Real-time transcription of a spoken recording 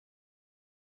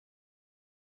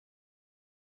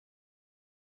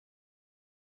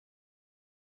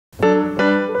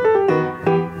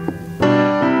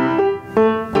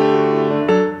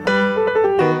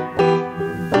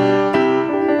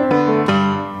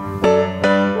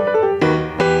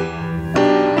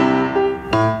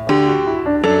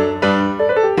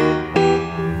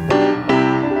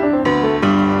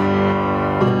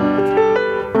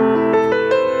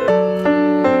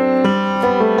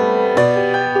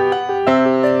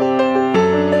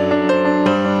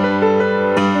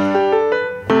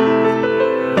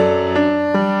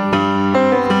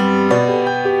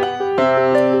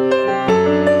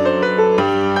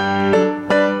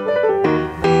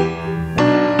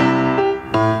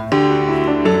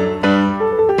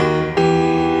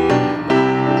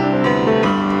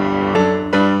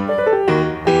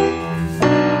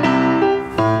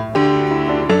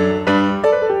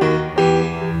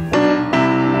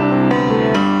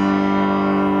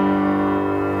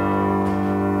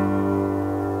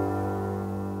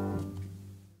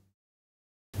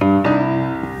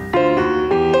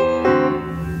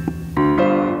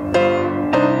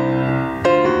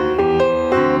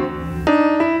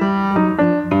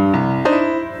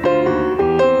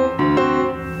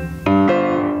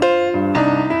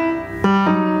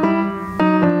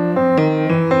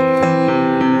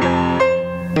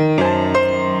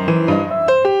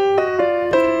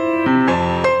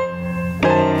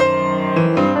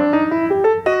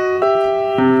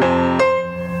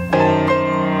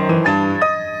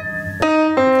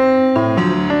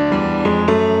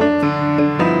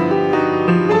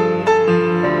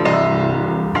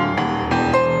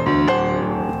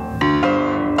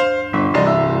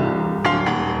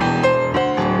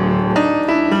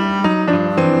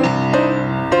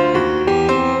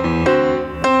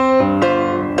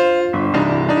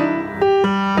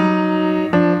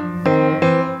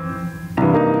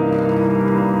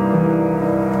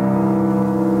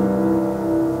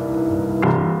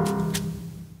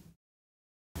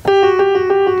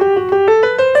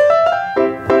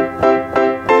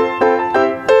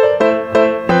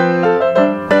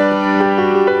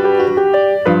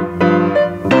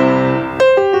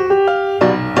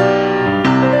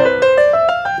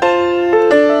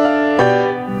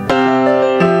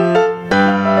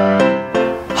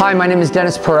is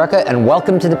Dennis Parecka, and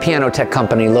welcome to the Piano Tech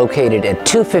Company, located at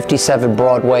 257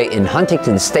 Broadway in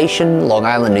Huntington Station, Long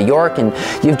Island, New York. And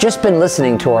you've just been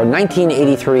listening to our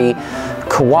 1983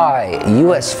 Kawai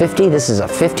US 50. This is a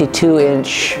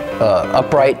 52-inch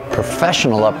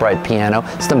professional upright piano.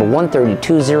 It's number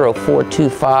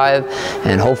 1320425,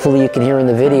 and hopefully you can hear in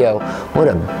the video what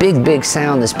a big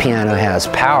sound this piano has.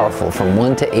 Powerful from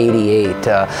 1 to 88.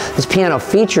 This piano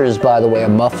features, by the way, a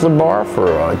muffler bar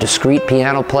for discrete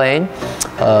piano playing,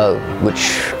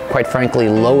 which quite frankly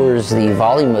lowers the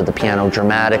volume of the piano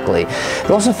dramatically.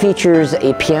 It also features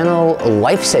a piano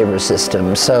lifesaver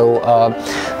system. So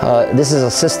this is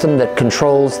a system that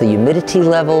controls the humidity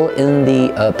level in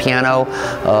the piano,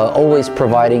 always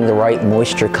providing the right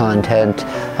moisture content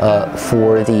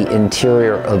for the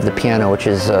interior of the piano, which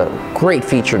is a great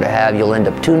feature to have. You'll end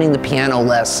up tuning the piano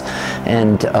less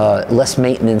and less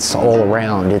maintenance all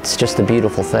around. It's just a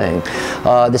beautiful thing.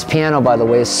 This piano, by the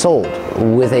way, is sold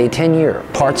with a 10-year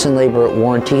parts and labor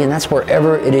warranty, and that's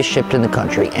wherever it is shipped in the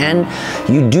country. And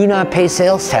you do not pay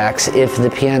sales tax if the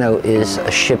piano is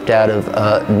shipped out of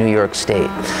New York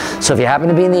State. So if you happen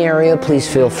to be in the area, please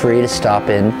feel free to stop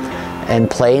in and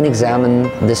play and examine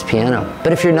this piano.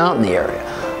 But if you're not in the area,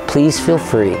 please feel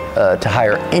free to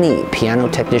hire any piano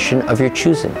technician of your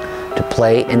choosing to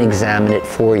play and examine it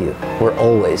for you. We're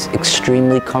always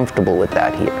extremely comfortable with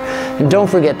that here. And don't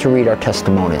forget to read our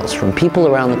testimonials from people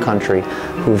around the country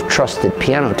who've trusted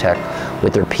Piano Tech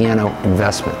with their piano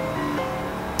investment.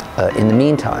 In the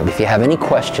meantime, if you have any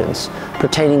questions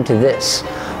pertaining to this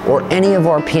or any of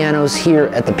our pianos here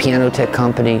at the Piano Tech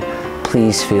Company,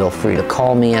 please feel free to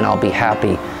call me and I'll be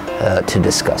happy to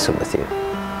discuss it with you.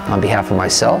 On behalf of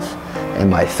myself and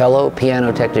my fellow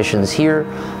piano technicians here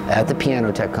at the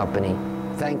Piano Tech Company,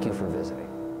 thank you for visiting.